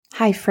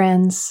Hi,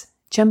 friends.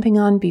 Jumping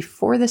on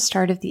before the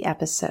start of the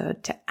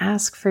episode to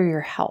ask for your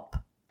help.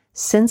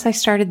 Since I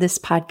started this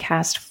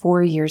podcast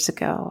 4 years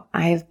ago,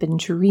 I have been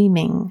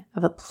dreaming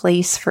of a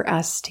place for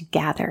us to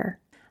gather,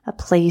 a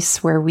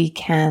place where we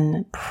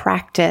can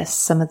practice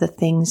some of the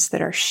things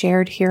that are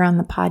shared here on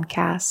the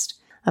podcast,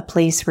 a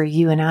place where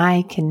you and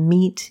I can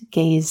meet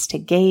gaze to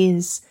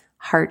gaze,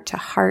 heart to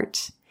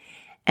heart,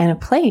 and a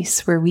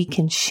place where we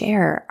can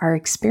share our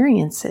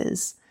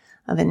experiences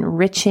of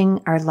enriching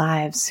our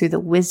lives through the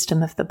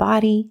wisdom of the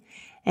body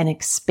and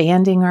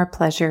expanding our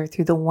pleasure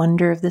through the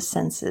wonder of the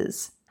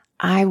senses.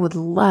 I would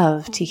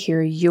love to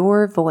hear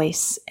your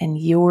voice and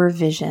your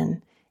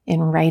vision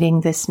in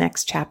writing this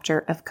next chapter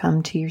of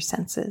Come to Your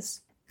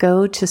Senses.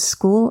 Go to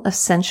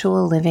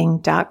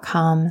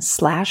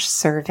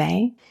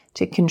schoolofsensualliving.com/survey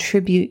to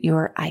contribute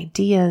your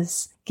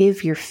ideas,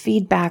 give your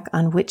feedback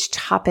on which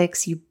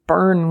topics you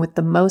burn with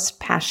the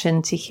most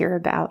passion to hear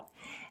about,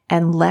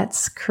 and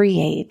let's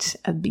create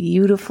a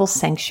beautiful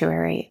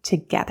sanctuary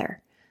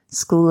together.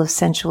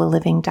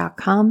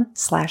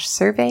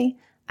 schoolofsensualliving.com/survey.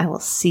 I will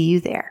see you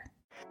there.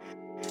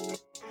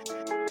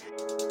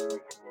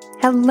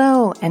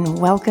 Hello,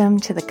 and welcome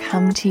to the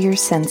Come to Your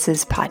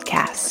Senses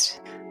podcast.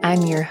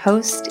 I'm your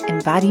host,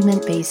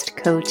 embodiment-based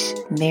coach,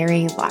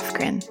 Mary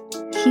Lofgren.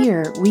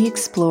 Here, we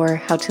explore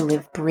how to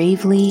live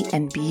bravely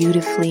and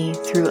beautifully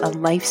through a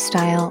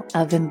lifestyle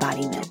of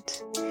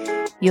embodiment.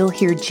 You'll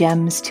hear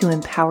gems to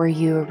empower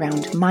you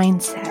around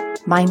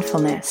mindset,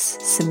 mindfulness,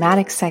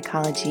 somatic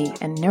psychology,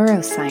 and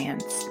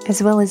neuroscience,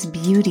 as well as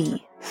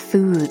beauty,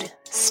 food,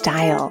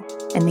 style,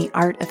 and the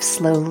art of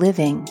slow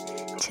living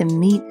to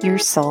meet your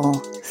soul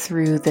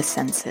through the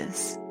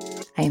senses.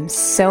 I am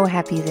so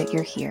happy that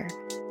you're here.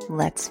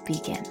 Let's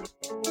begin.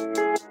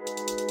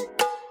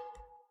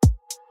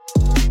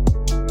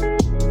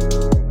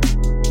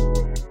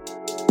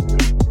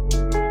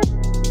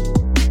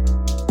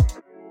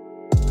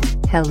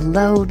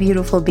 Hello,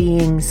 beautiful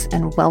beings,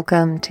 and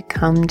welcome to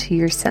Come to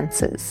Your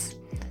Senses.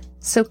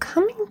 So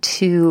coming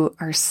to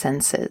our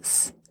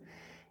senses,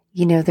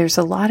 there's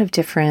a lot of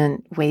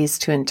different ways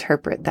to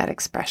interpret that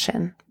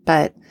expression,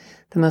 but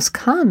the most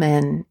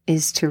common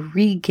is to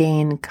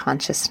regain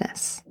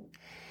consciousness.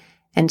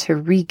 And to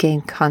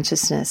regain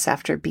consciousness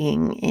after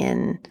being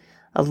in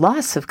a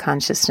loss of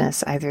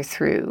consciousness, either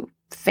through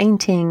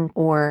fainting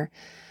or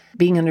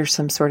being under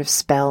some sort of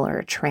spell or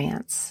a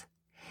trance.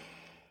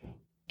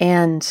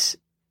 And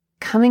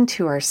coming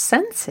to our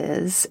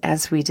senses,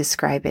 as we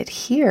describe it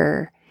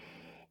here,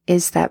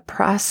 is that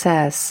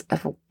process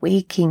of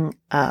waking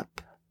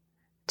up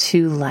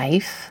to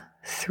life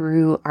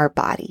through our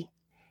body.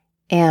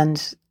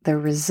 And the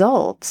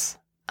result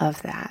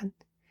of that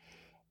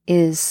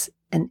is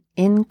an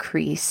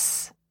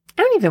increase.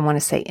 I don't even want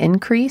to say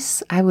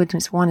increase. I would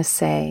just want to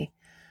say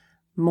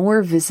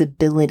more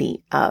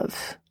visibility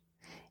of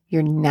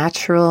your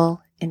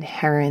natural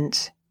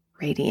inherent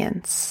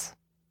radiance.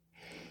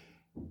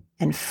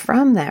 And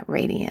from that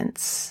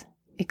radiance,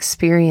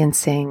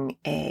 experiencing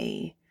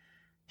a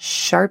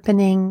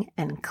sharpening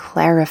and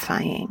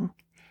clarifying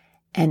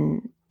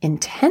and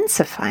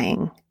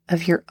intensifying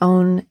of your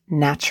own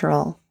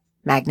natural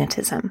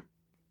magnetism.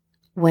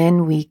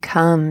 When we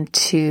come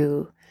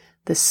to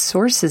the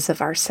sources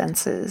of our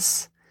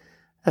senses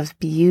of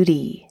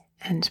beauty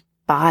and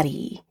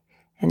body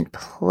and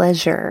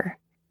pleasure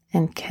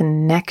and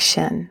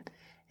connection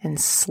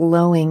and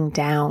slowing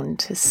down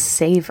to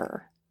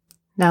savor,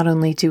 not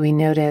only do we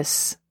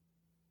notice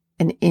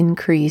an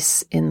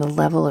increase in the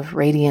level of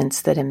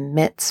radiance that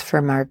emits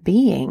from our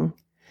being,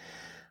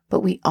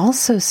 but we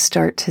also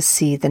start to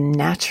see the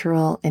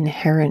natural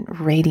inherent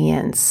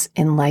radiance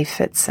in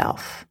life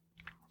itself.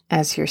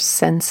 As your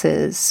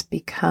senses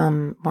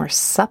become more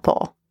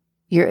supple,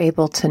 you're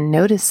able to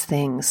notice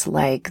things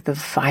like the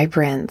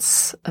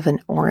vibrance of an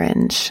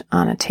orange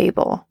on a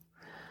table,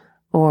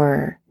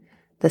 or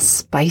the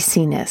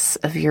spiciness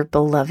of your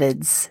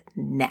beloved's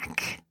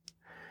neck,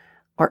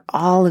 or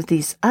all of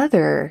these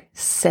other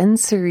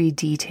sensory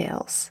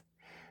details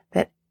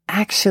that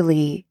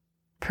actually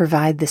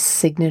provide the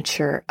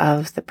signature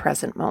of the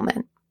present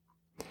moment.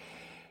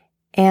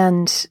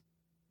 And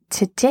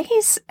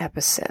today's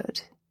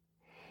episode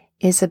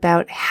is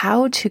about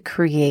how to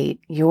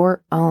create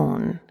your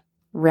own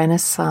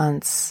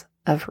renaissance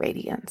of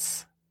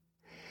radiance.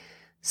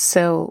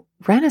 So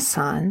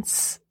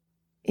renaissance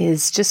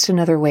is just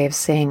another way of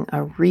saying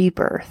a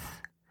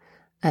rebirth,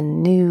 a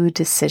new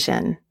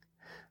decision,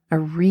 a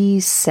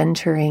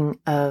recentering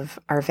of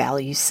our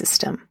value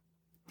system.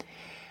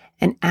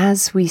 And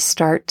as we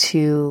start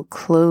to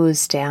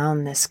close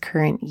down this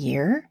current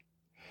year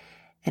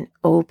and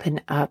open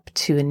up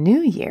to a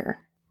new year,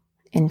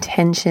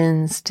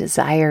 intentions,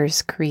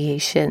 desires,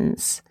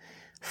 creations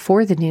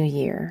for the new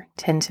year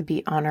tend to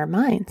be on our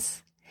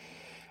minds.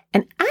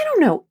 And I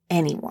don't know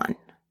anyone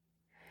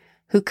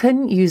who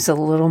couldn't use a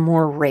little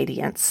more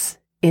radiance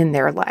in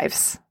their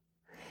lives.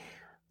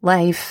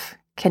 Life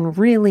can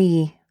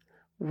really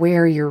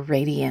wear your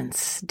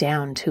radiance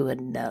down to a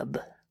nub,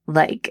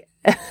 like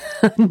a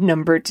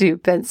number 2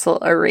 pencil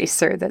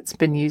eraser that's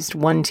been used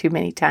one too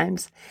many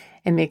times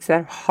and makes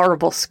that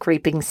horrible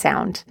scraping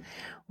sound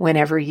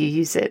whenever you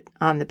use it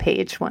on the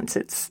page once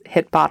it's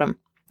hit bottom.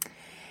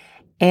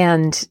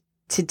 And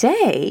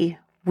today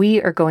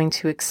we are going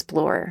to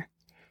explore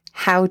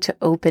how to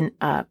open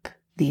up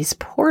these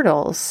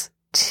portals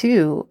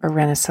to a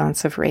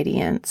renaissance of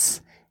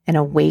radiance, an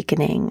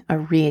awakening, a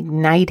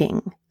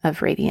reigniting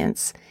of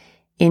radiance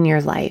in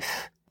your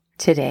life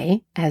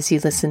today as you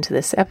listen to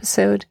this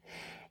episode,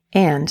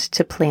 and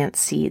to plant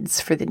seeds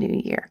for the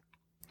new year.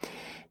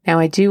 Now,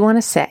 I do want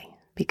to say,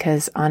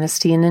 because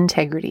honesty and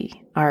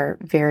integrity are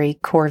very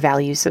core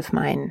values of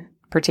mine,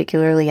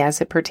 particularly as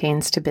it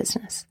pertains to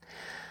business,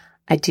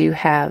 I do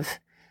have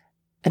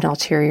an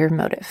ulterior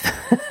motive.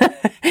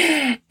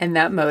 And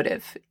that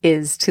motive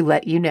is to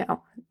let you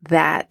know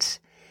that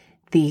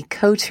the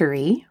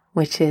coterie,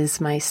 which is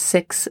my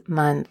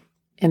 6-month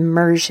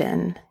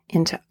immersion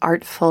into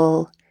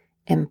artful,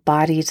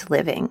 embodied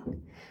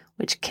living,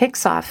 which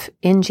kicks off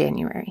in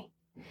January.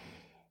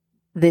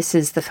 This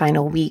is the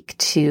final week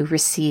to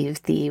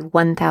receive the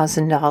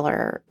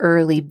 $1,000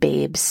 early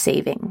babe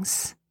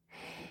savings.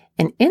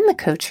 And in the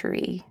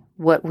coterie,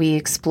 what we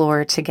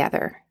explore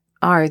together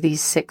are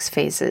these 6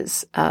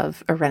 phases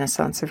of a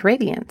renaissance of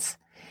radiance.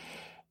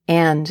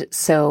 And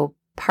so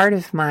part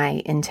of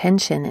my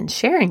intention in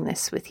sharing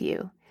this with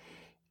you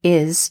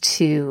is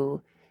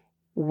to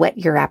whet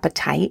your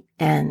appetite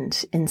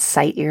and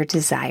incite your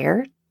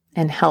desire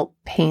and help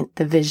paint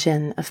the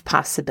vision of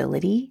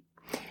possibility.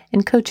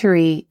 And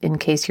coterie, in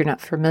case you're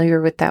not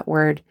familiar with that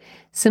word,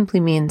 simply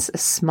means a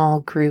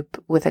small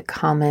group with a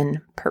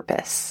common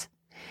purpose.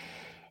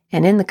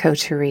 And in the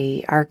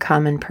coterie, our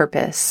common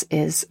purpose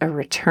is a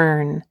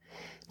return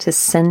to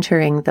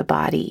centering the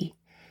body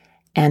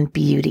and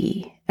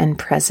beauty and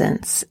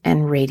presence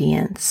and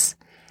radiance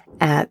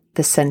at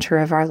the center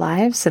of our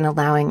lives, and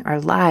allowing our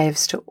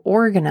lives to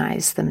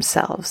organize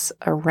themselves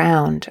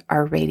around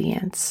our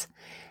radiance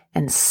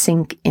and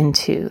sink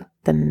into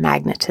the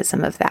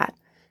magnetism of that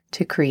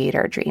to create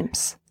our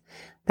dreams.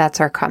 That's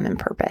our common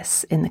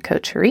purpose in the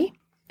coterie.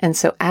 And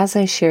so as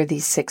I share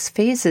these 6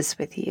 phases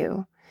with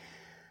you,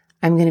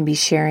 I'm going to be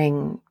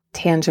sharing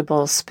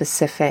tangible,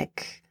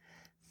 specific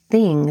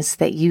things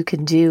that you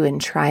can do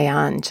and try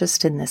on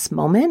just in this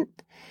moment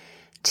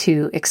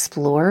to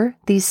explore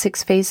these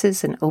 6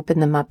 phases and open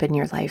them up in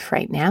your life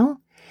right now.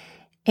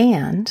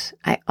 And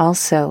I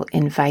also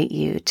invite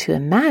you to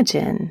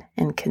imagine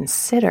and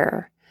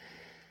consider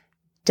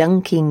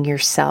dunking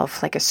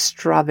yourself like a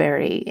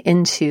strawberry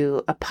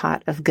into a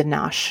pot of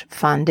ganache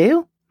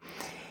fondue,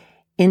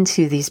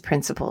 into these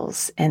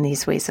principles and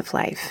these ways of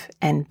life,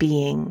 and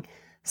being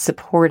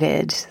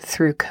supported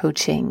through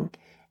coaching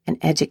and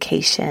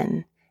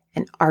education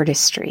and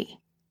artistry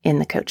in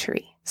the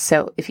coterie.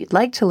 So if you'd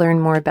like to learn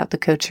more about the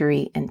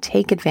coterie and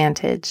take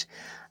advantage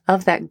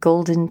of that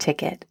golden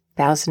ticket,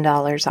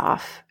 $1,000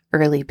 off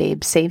early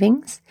babe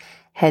savings,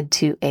 head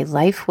to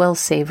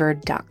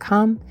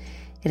alifewellsavored.com.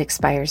 It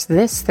expires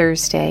this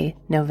Thursday,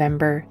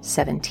 November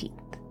 17th.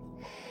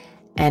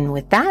 And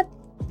with that,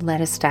 let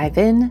us dive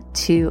in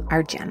to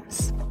our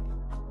gems.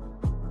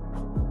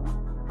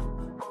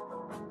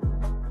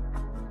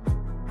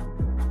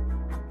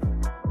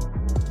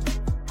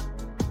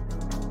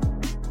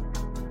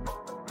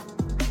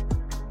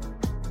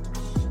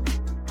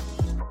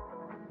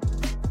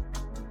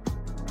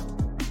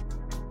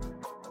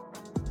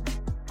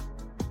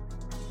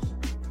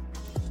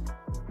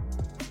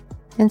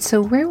 And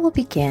so where we'll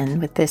begin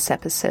with this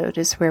episode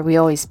is where we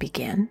always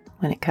begin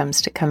when it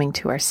comes to coming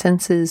to our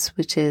senses,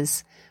 which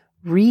is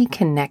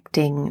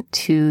reconnecting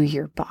to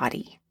your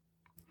body.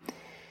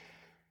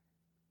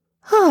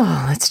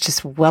 Oh, let's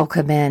just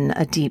welcome in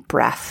a deep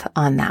breath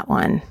on that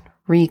one.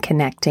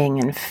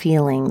 Reconnecting and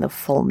feeling the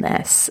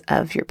fullness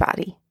of your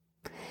body.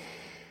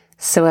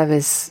 So I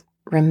was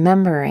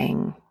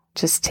remembering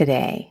just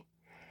today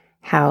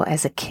how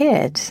as a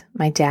kid,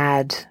 my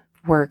dad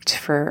worked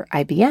for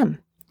IBM.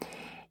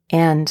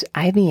 And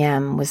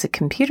IBM was a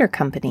computer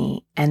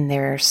company, and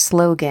their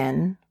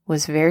slogan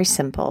was very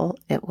simple.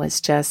 It was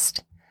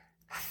just,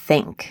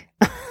 think.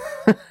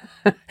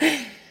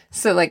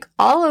 So like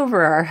all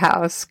over our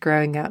house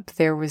growing up,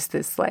 there was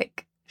this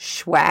like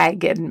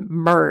swag and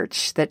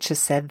merch that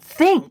just said,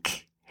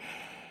 think.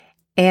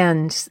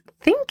 And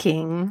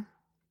thinking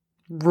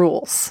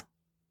rules.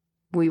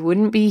 We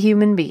wouldn't be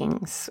human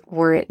beings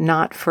were it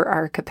not for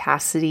our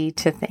capacity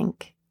to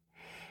think.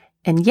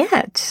 And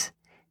yet,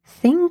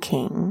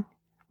 thinking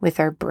with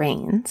our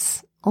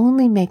brains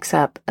only makes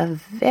up a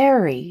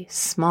very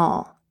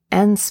small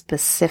and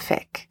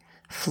specific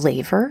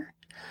flavor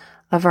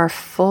of our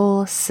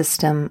full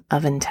system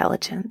of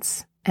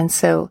intelligence. And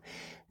so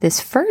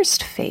this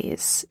first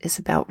phase is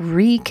about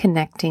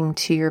reconnecting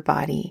to your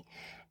body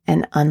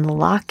and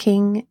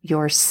unlocking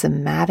your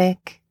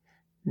somatic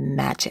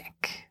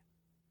magic.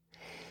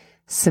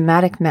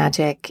 Somatic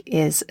magic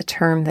is a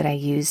term that I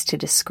use to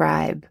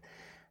describe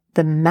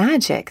the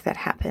magic that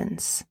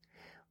happens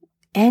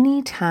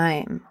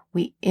anytime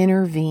we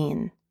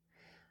intervene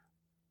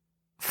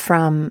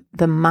from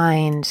the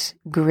mind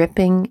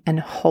gripping and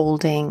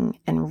holding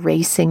and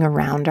racing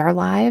around our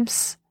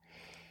lives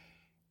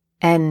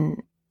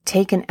and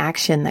take an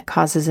action that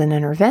causes an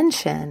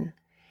intervention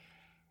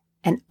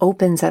and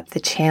opens up the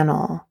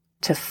channel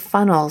to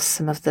funnel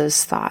some of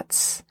those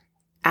thoughts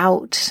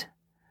out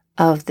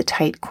of the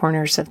tight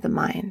corners of the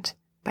mind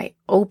by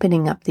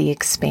opening up the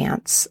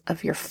expanse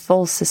of your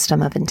full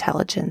system of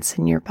intelligence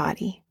in your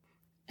body.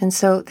 And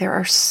so there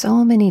are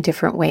so many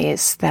different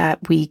ways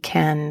that we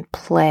can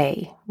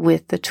play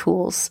with the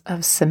tools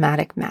of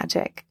somatic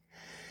magic.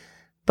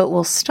 But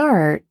we'll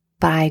start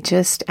by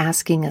just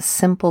asking a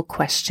simple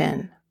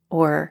question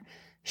or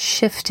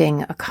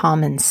shifting a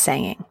common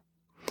saying.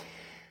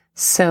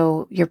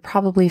 So you're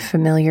probably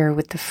familiar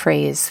with the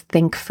phrase,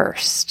 think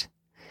first.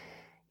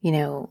 You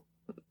know,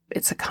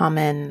 it's a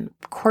common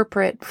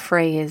corporate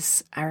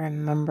phrase. I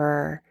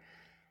remember,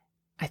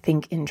 I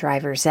think in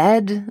driver's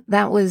ed,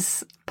 that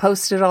was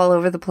posted all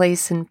over the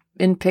place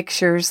in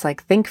pictures,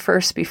 like think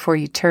first before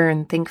you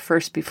turn, think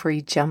first before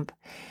you jump.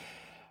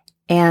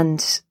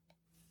 And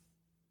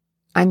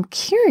I'm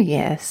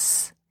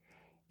curious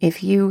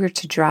if you were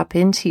to drop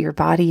into your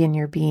body and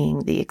your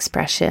being the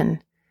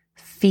expression,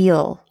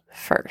 feel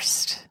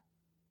first.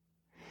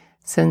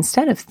 So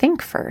instead of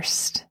think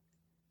first,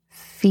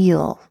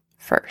 feel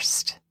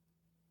first.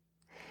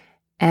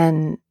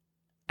 And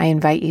I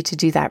invite you to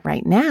do that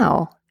right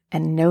now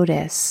and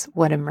notice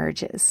what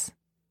emerges.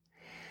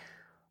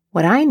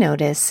 What I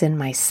notice in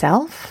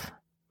myself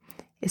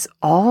is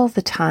all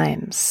the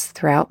times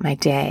throughout my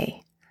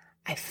day,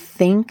 I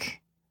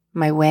think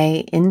my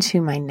way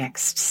into my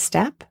next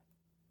step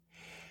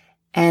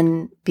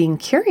and being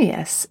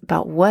curious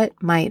about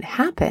what might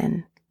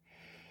happen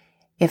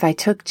if I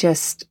took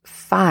just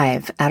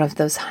 5 out of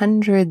those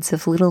hundreds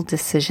of little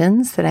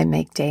decisions that I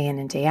make day in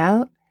and day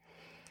out,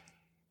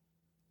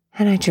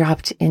 and I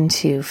dropped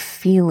into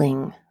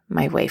feeling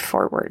my way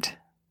forward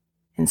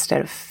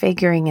instead of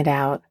figuring it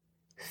out,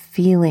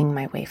 feeling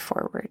my way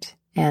forward.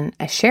 And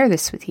I share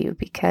this with you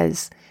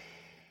because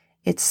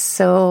it's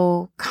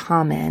so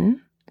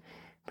common,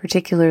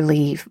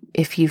 particularly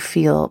if you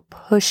feel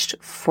pushed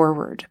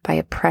forward by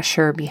a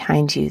pressure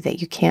behind you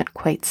that you can't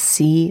quite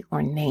see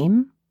or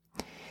name.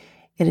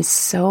 It is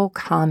so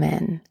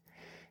common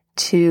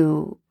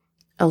to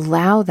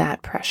allow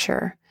that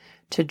pressure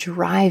to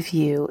drive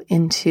you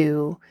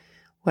into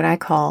what I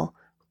call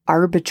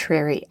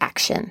arbitrary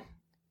action.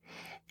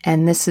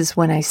 And this is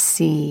when I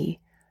see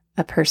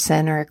a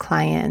person or a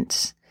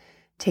client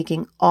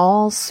taking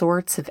all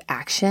sorts of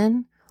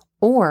action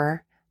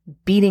or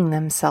beating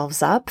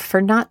themselves up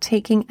for not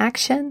taking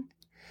action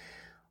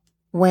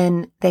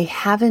when they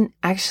haven't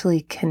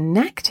actually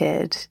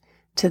connected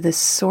to the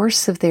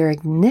source of their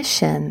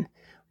ignition,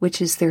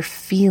 which is their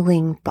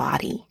feeling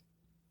body.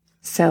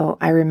 So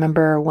I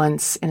remember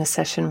once in a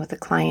session with a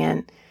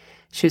client,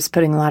 she was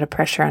putting a lot of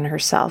pressure on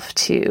herself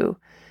to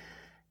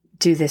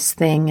do this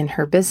thing in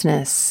her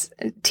business,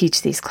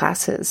 teach these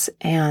classes.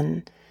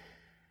 And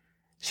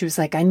she was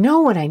like, I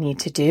know what I need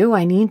to do.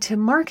 I need to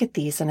market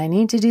these and I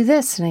need to do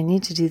this and I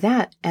need to do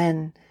that.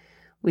 And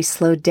we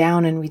slowed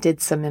down and we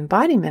did some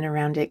embodiment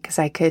around it because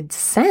I could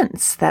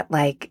sense that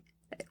like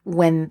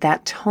when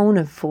that tone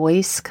of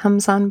voice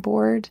comes on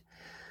board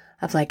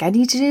of like, I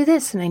need to do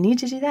this and I need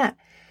to do that,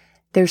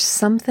 there's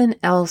something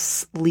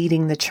else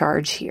leading the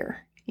charge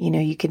here. You know,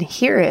 you can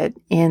hear it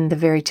in the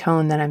very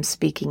tone that I'm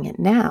speaking it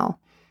now.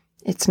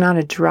 It's not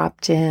a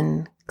dropped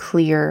in,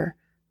 clear,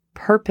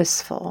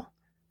 purposeful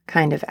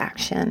kind of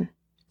action.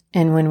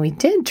 And when we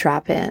did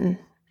drop in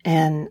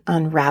and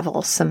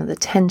unravel some of the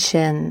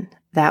tension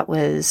that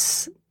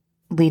was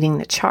leading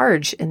the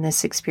charge in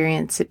this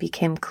experience, it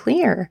became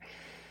clear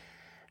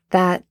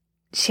that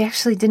she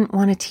actually didn't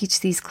want to teach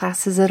these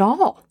classes at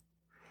all.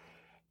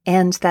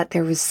 And that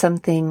there was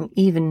something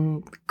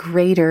even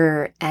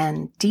greater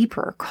and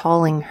deeper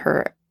calling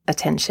her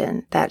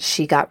attention that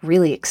she got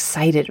really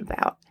excited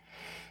about.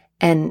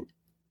 And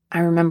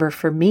I remember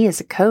for me as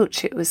a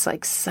coach, it was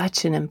like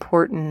such an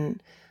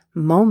important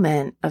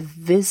moment of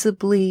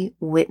visibly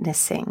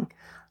witnessing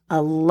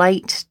a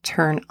light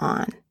turn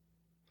on.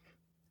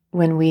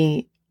 When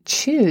we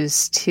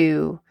choose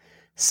to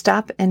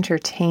stop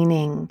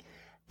entertaining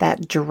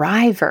that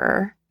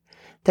driver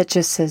that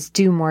just says,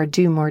 do more,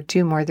 do more,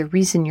 do more. The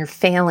reason you're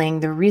failing,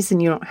 the reason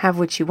you don't have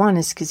what you want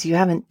is because you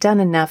haven't done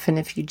enough. And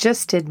if you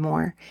just did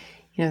more,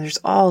 you know, there's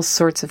all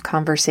sorts of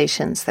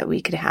conversations that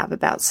we could have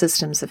about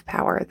systems of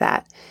power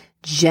that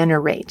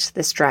generate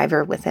this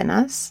driver within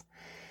us.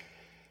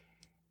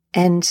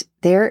 And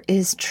there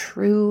is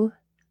true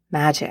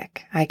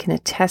magic. I can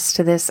attest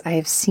to this. I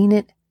have seen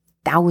it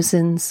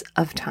thousands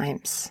of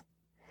times.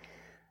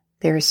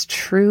 There is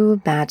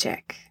true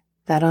magic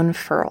that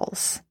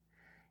unfurls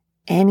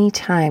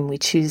anytime we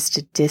choose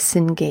to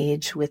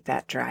disengage with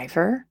that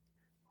driver,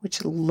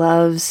 which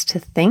loves to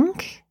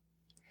think,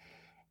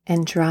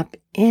 and drop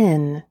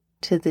in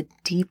to the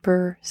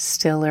deeper,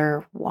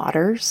 stiller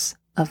waters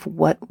of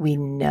what we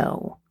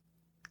know.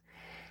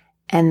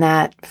 And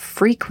that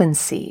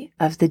frequency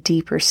of the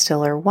deeper,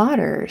 stiller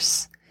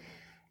waters,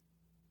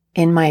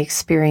 in my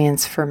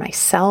experience for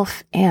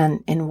myself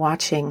and in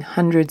watching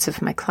hundreds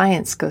of my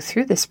clients go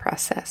through this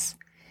process,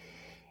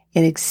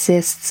 It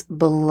exists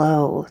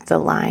below the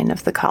line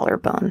of the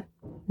collarbone,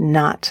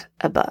 not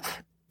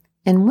above.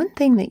 And one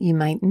thing that you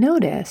might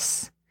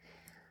notice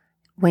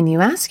when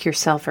you ask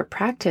yourself or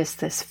practice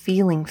this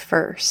feeling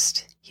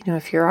first,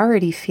 if you're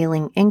already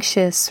feeling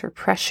anxious or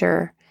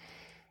pressure,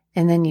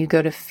 and then you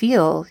go to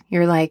feel,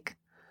 you're like,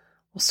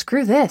 well,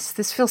 screw this.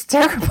 This feels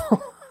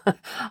terrible.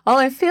 All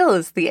I feel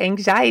is the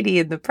anxiety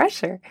and the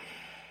pressure.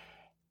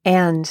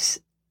 And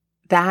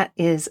that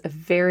is a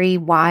very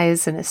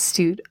wise and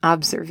astute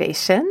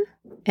observation.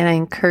 And I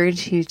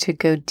encourage you to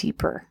go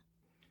deeper.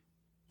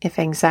 If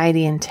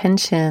anxiety and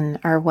tension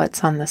are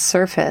what's on the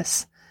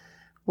surface,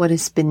 what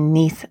is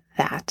beneath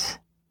that?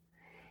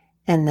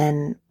 And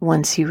then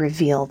once you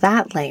reveal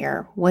that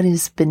layer, what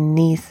is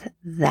beneath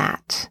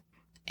that?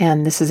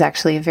 And this is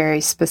actually a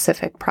very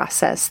specific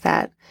process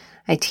that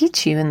I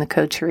teach you in the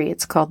coterie.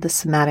 It's called the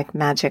Somatic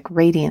Magic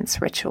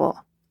Radiance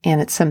Ritual. And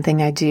it's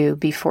something I do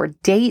before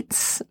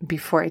dates,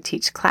 before I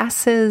teach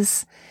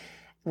classes,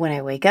 when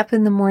I wake up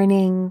in the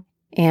morning.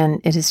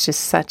 And it is just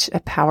such a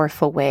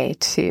powerful way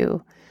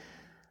to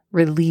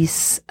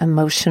release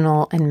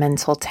emotional and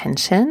mental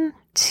tension,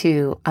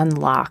 to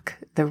unlock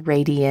the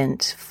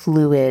radiant,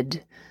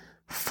 fluid,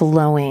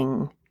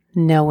 flowing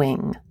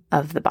knowing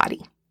of the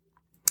body.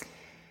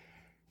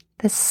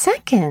 The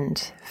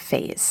second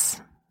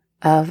phase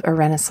of a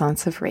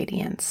renaissance of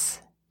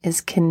radiance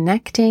is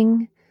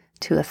connecting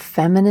to a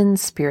feminine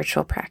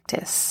spiritual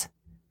practice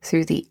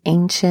through the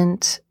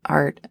ancient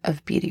art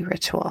of beauty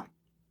ritual.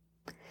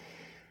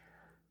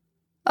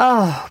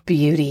 Oh,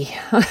 beauty.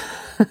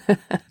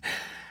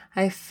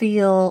 I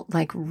feel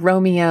like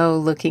Romeo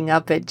looking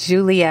up at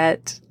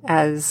Juliet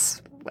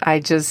as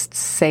I just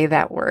say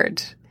that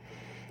word.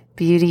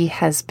 Beauty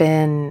has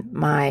been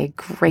my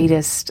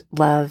greatest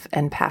love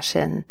and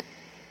passion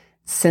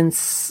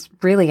since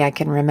really I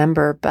can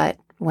remember, but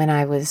when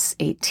I was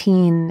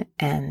 18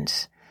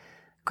 and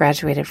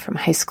graduated from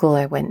high school,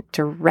 I went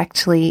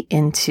directly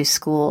into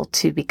school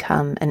to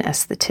become an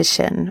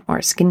esthetician or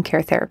a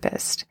skincare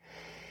therapist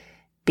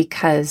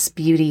because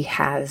beauty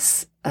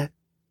has a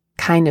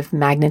kind of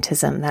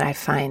magnetism that I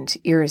find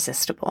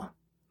irresistible.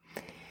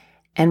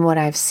 And what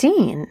I've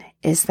seen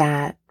is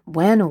that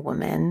when a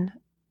woman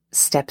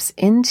steps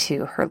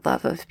into her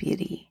love of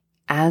beauty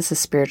as a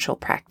spiritual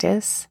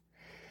practice,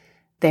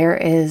 there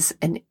is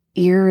an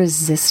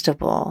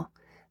irresistible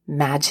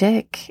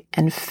magic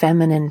and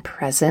feminine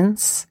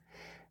presence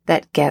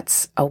that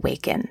gets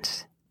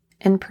awakened.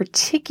 And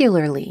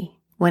particularly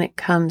when it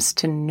comes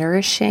to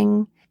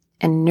nourishing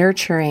and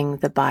nurturing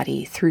the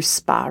body through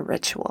spa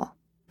ritual.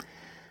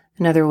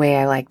 Another way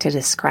I like to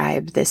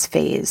describe this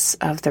phase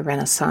of the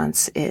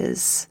Renaissance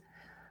is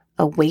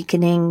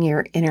awakening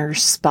your inner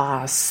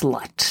spa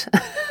slut.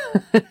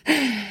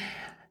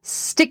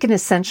 Stick an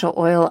essential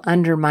oil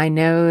under my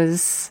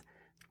nose,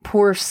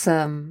 pour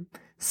some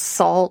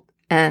salt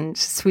and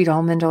sweet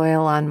almond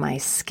oil on my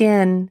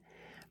skin,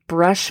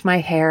 brush my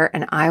hair,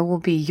 and I will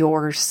be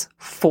yours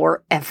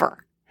forever.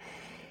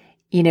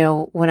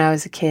 When I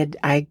was a kid,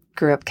 I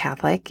grew up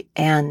Catholic,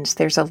 and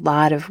there's a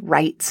lot of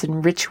rites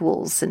and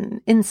rituals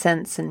and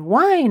incense and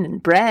wine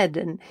and bread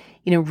and,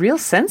 real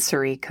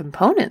sensory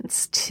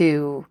components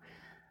to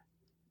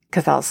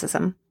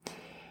Catholicism.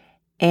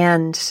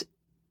 And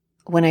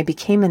when I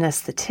became an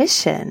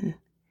esthetician,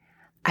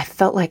 I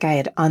felt like I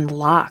had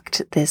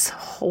unlocked this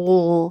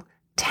whole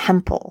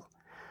temple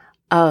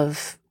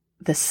of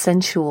the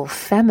sensual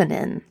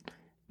feminine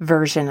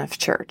version of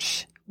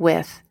church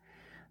with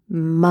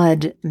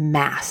mud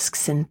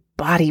masks and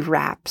body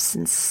wraps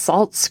and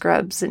salt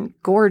scrubs and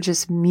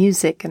gorgeous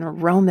music and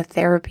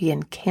aromatherapy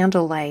and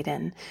candlelight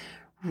and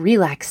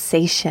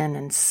relaxation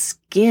and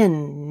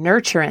skin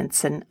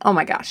nurturance. And oh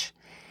my gosh,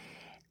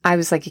 I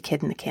was like a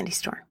kid in the candy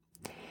store.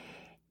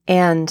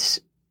 And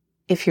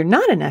if you're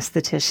not an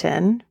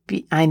esthetician,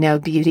 I know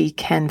beauty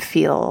can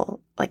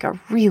feel like a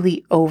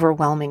really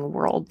overwhelming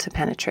world to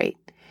penetrate.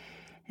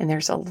 And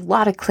there's a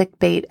lot of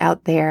clickbait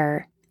out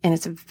there, and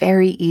it's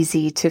very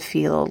easy to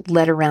feel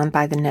led around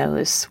by the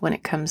nose when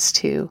it comes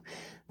to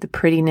the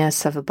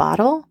prettiness of a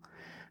bottle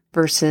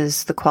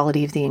versus the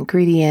quality of the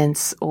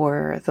ingredients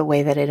or the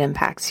way that it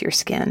impacts your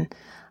skin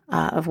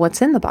of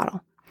what's in the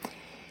bottle.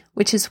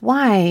 Which is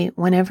why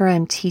whenever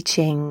I'm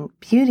teaching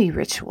beauty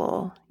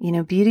ritual,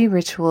 beauty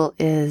ritual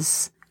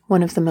is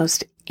one of the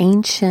most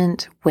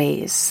ancient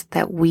ways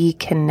that we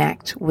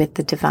connect with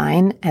the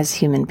divine as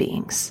human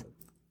beings,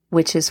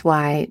 which is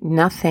why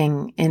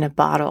nothing in a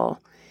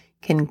bottle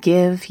can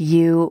give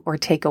you or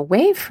take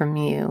away from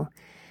you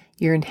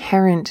your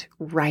inherent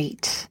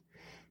right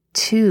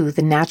to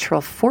the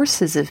natural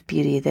forces of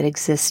beauty that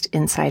exist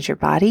inside your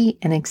body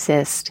and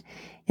exist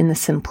in the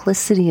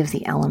simplicity of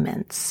the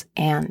elements.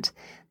 And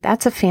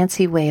that's a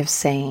fancy way of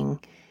saying,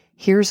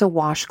 here's a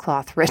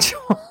washcloth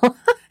ritual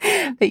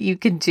that you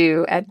can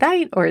do at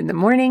night or in the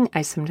morning.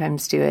 I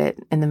sometimes do it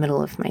in the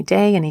middle of my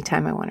day,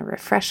 anytime I want to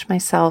refresh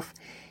myself.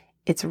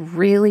 It's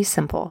really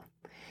simple.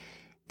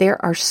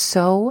 There are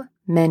so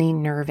many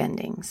nerve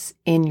endings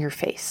in your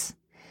face.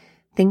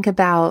 Think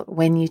about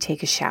when you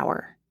take a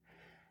shower.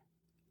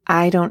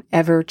 I don't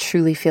ever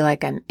truly feel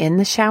like I'm in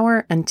the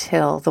shower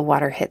until the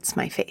water hits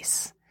my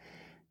face.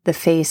 The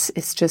face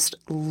is just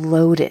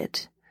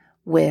loaded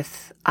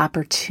with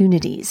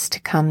opportunities to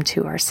come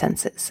to our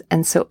senses.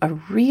 And so a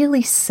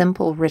really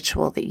simple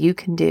ritual that you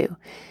can do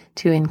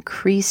to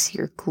increase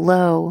your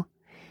glow,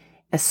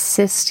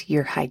 assist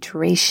your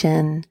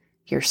hydration,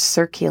 your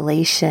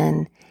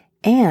circulation,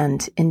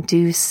 and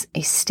induce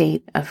a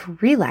state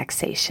of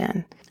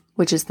relaxation,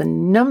 which is the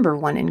number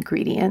one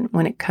ingredient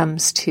when it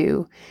comes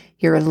to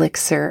your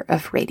elixir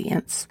of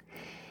radiance,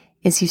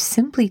 is you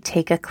simply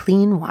take a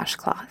clean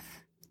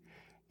washcloth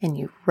and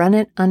you run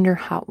it under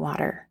hot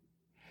water.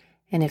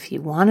 And if you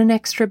want an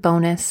extra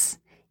bonus,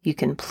 you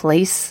can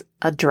place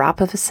a drop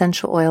of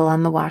essential oil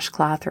on the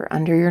washcloth or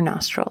under your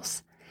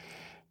nostrils.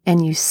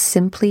 And you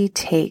simply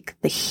take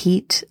the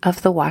heat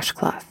of the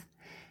washcloth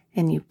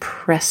and you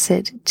press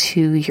it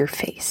to your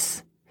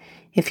face.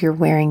 If you're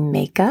wearing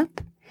makeup,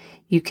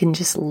 you can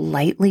just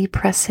lightly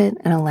press it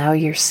and allow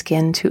your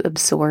skin to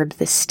absorb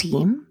the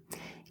steam.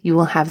 You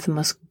will have the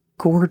most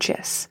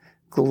gorgeous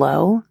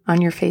glow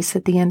on your face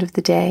at the end of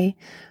the day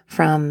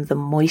from the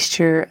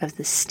moisture of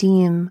the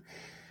steam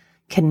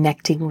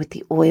connecting with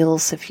the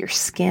oils of your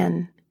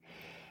skin.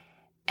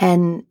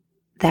 And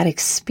that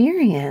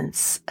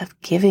experience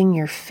of giving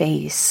your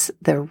face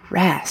the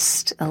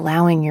rest,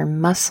 allowing your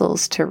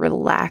muscles to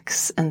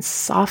relax and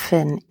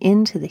soften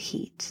into the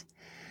heat,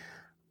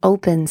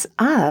 opens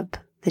up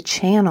the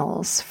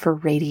channels for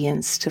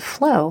radiance to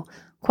flow,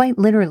 quite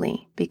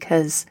literally,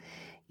 because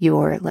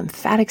your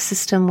lymphatic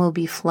system will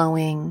be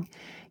flowing,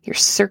 your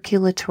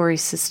circulatory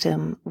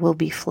system will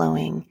be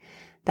flowing.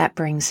 That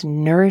brings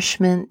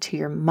nourishment to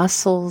your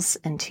muscles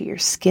and to your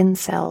skin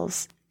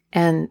cells.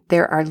 And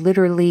there are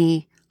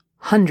literally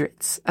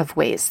hundreds of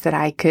ways that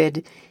I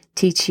could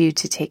teach you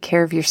to take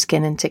care of your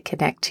skin and to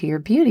connect to your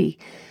beauty.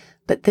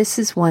 But this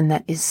is one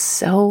that is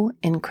so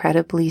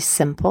incredibly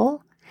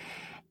simple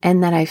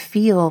and that I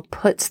feel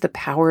puts the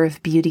power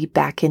of beauty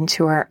back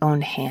into our own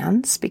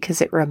hands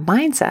because it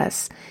reminds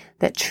us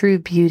that true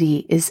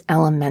beauty is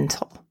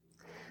elemental.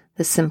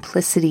 The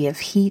simplicity of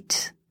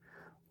heat,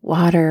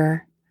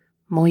 water,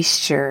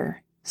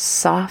 moisture,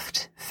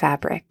 soft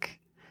fabric,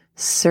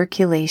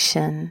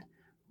 circulation,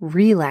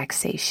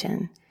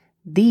 relaxation.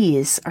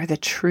 These are the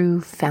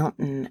true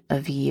fountain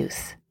of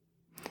youth.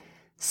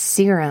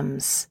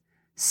 Serums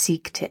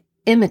seek to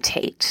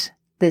imitate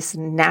this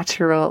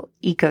natural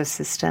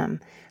ecosystem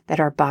that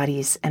our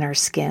bodies and our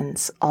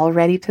skins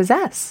already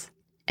possess.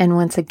 And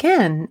once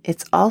again,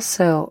 it's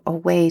also a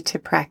way to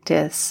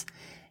practice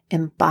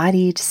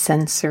embodied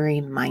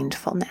sensory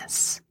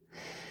mindfulness.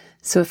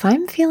 So if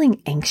I'm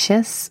feeling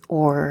anxious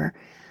or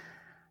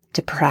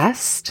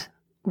depressed,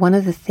 one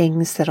of the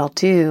things that I'll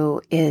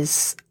do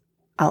is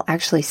I'll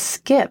actually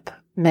skip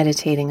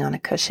meditating on a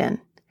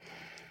cushion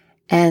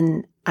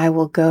and I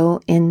will go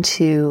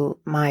into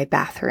my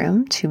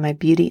bathroom to my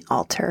beauty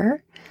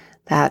altar.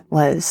 That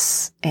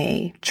was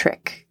a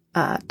trick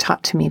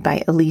taught to me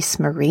by Elise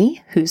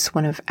Marie, who's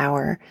one of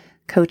our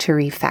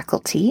coterie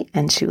faculty,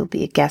 and she will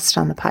be a guest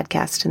on the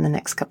podcast in the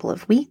next couple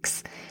of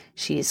weeks.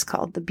 She's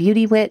called the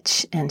Beauty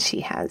Witch, and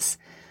she has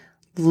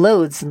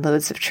loads and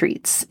loads of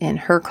treats in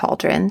her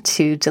cauldron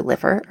to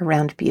deliver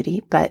around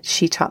beauty, but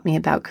she taught me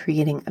about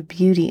creating a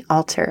beauty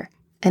altar.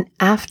 And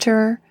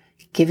after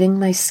giving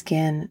my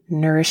skin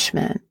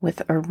nourishment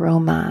with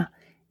aroma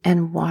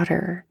and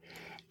water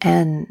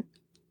and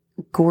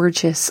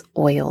gorgeous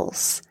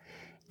oils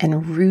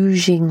and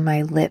rouging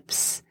my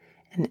lips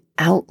and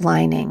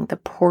outlining the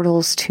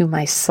portals to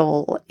my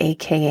soul,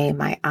 aka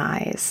my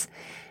eyes,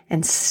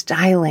 and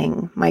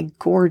styling my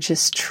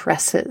gorgeous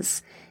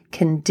tresses,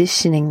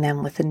 conditioning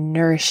them with a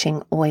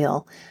nourishing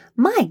oil.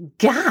 My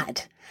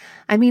God!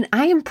 I mean,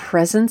 I am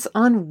presence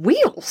on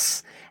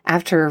wheels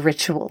after a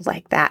ritual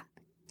like that.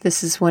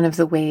 This is one of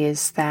the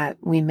ways that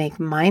we make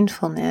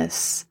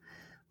mindfulness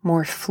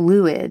more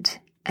fluid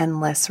and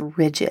less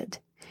rigid,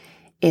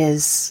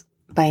 is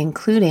by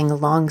including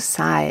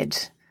alongside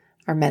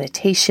our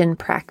meditation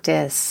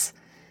practice,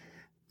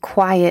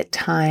 quiet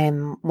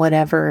time,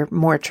 whatever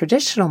more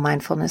traditional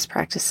mindfulness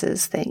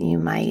practices that you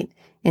might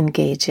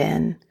engage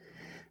in,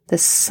 the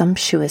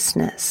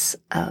sumptuousness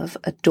of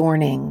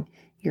adorning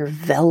your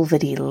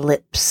velvety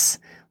lips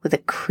with a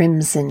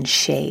crimson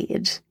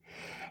shade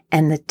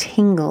and the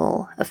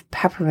tingle of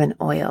peppermint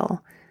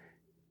oil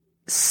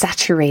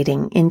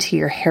saturating into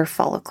your hair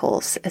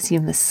follicles as you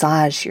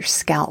massage your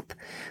scalp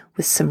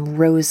with some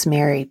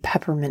rosemary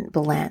peppermint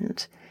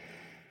blend.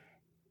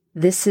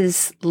 This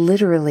is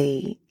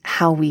literally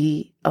how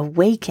we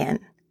awaken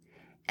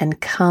and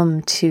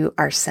come to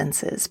our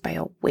senses, by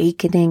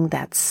awakening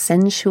that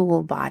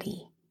sensual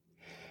body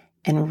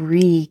and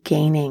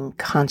regaining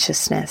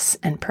consciousness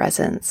and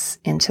presence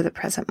into the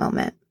present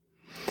moment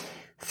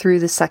through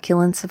the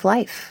succulence of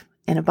life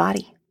in a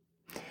body.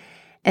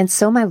 And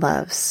so, my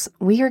loves,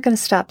 we are going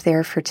to stop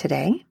there for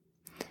today.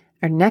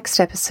 Our next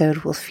episode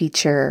will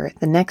feature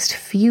the next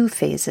few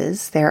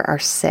phases. There are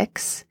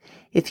 6.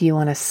 If you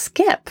want to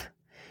skip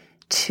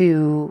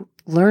to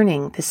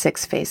learning the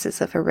 6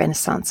 phases of a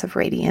Renaissance of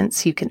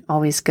Radiance, you can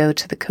always go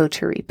to the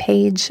Coterie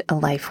page,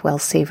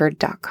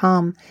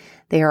 alifewellsavored.com.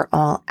 They are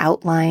all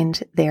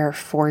outlined there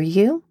for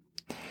you.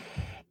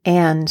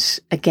 And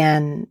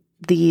again,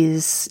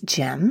 these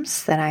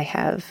gems that I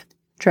have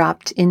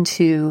dropped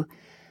into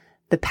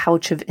the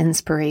pouch of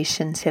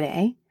inspiration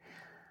today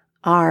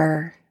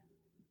are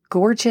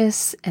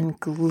gorgeous and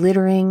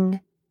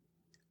glittering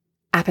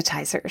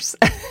appetizers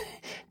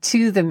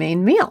to the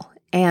main meal.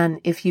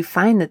 And if you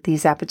find that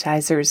these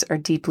appetizers are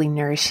deeply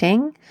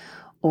nourishing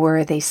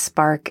or they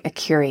spark a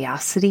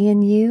curiosity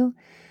in you,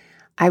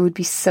 I would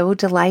be so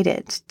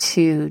delighted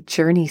to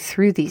journey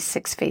through these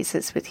 6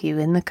 phases with you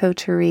in the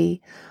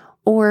Coterie,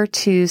 or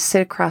to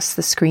sit across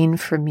the screen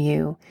from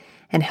you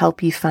and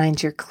help you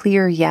find your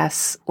clear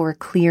yes or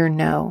clear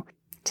no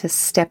to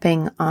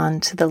stepping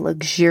onto the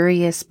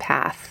luxurious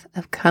path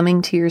of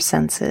coming to your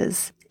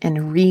senses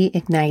and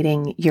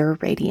reigniting your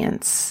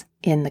radiance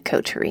in the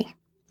Coterie.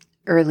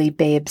 Early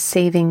Babe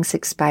Savings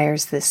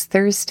expires this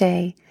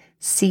Thursday.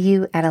 See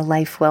you at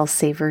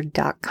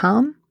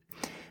alifewellsavored.com.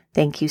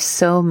 Thank you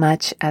so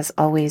much, as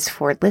always,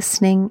 for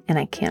listening, and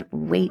I can't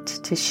wait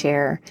to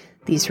share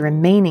these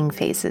remaining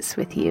phases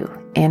with you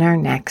in our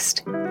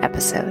next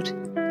episode.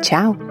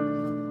 Ciao.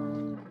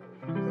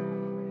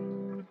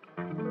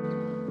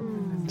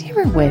 Do you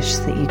ever wish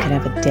that you could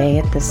have a day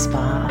at the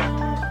spa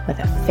with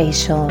a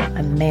facial,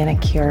 a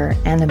manicure,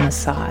 and a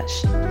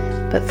massage,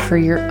 but for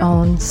your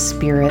own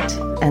spirit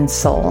and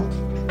soul?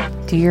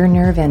 Do your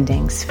nerve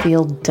endings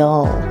feel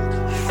dull,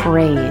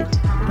 frayed,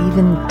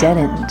 even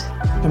deadened,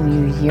 and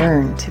you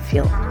yearn to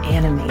feel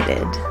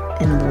animated,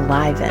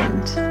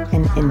 enlivened,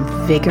 and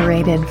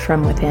invigorated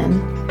from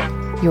within?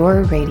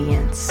 Your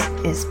radiance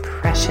is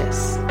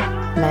precious,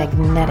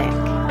 magnetic,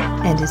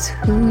 and is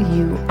who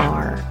you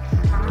are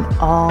when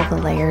all the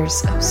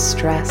layers of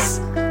stress,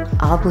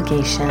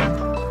 obligation,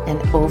 and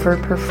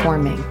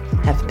overperforming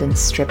have been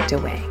stripped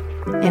away.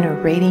 In a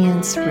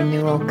Radiance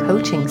Renewal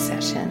coaching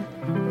session,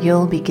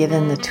 you'll be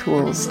given the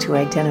tools to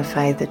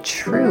identify the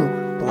true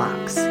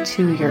blocks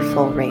to your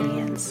full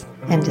radiance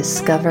and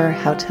discover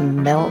how to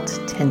melt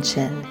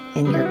tension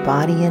in your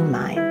body and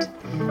mind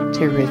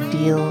to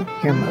reveal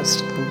your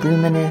most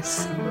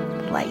luminous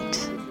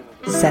light.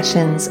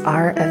 Sessions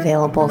are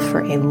available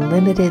for a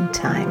limited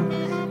time,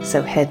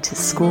 so head to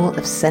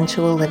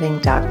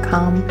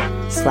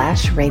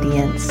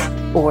schoolofsensualliving.com/radiance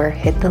or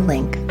hit the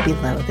link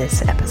below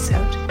this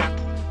episode.